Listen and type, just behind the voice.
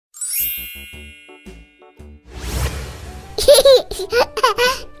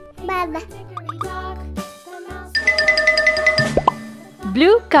Baba.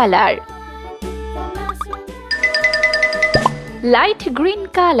 Blue color. Light green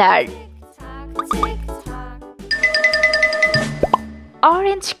color.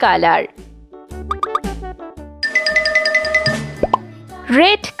 Orange color.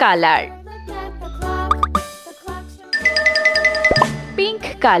 Red color.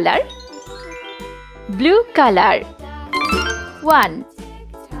 Pink color. Blue color. 1.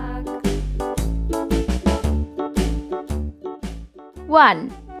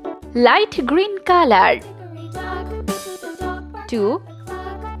 1. Light green color. 2.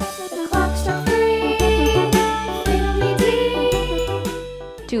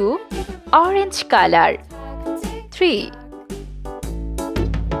 2. Orange color. 3.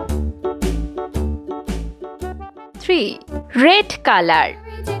 3. Red color.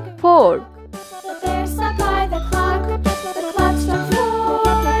 4.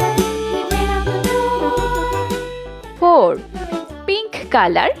 4. Pink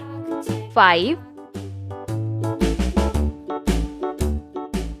color. 5.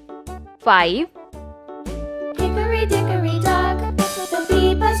 5. Hickory dickory dock, the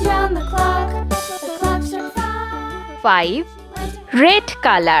bee buzzed round the clock. The clock struck 5. 5. Red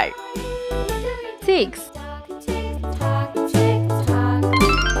color. 6.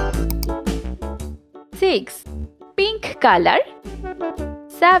 6. Pink color.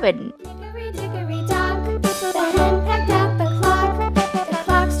 7. Hickory dickory dock, the hen pecked at the clock. The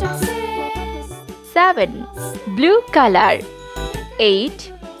clock struck 6. 7. Blue color.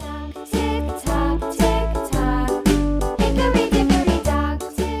 8. Tick tock, tick tock. Hickory dickory dock,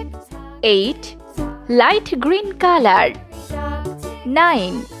 tick tock. 8. Light green color.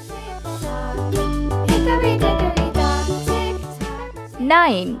 9. Hickory dickory dock, tick tock.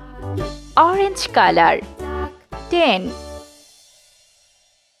 9. Orange color. 10.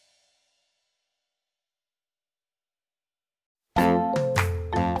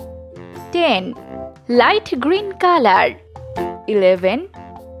 10. Light green color. 11.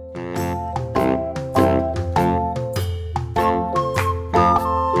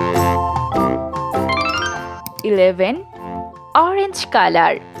 11. Orange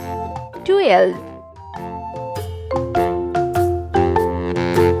color. 12.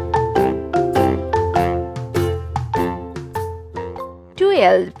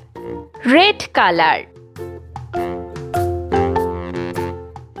 12. Red color.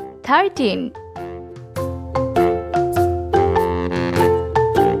 13.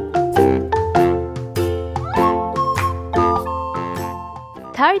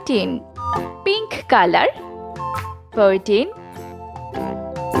 13. Pink color. 14.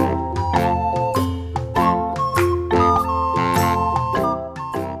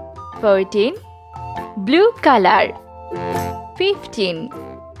 14. Blue color. 15.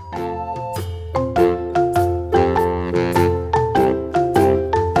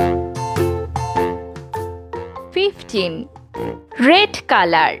 15. Red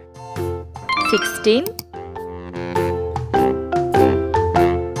color. 16.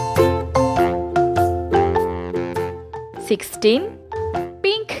 16.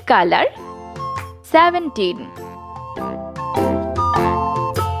 Pink color. 17.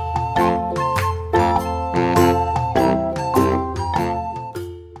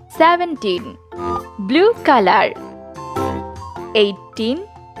 17. Blue color. 18.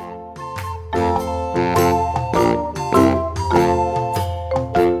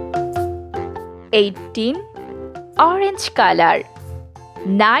 18. Orange color.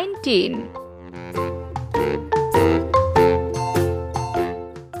 19.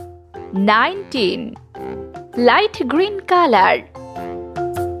 19. Light green color.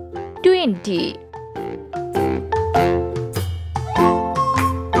 20.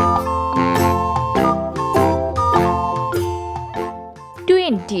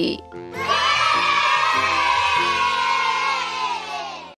 20.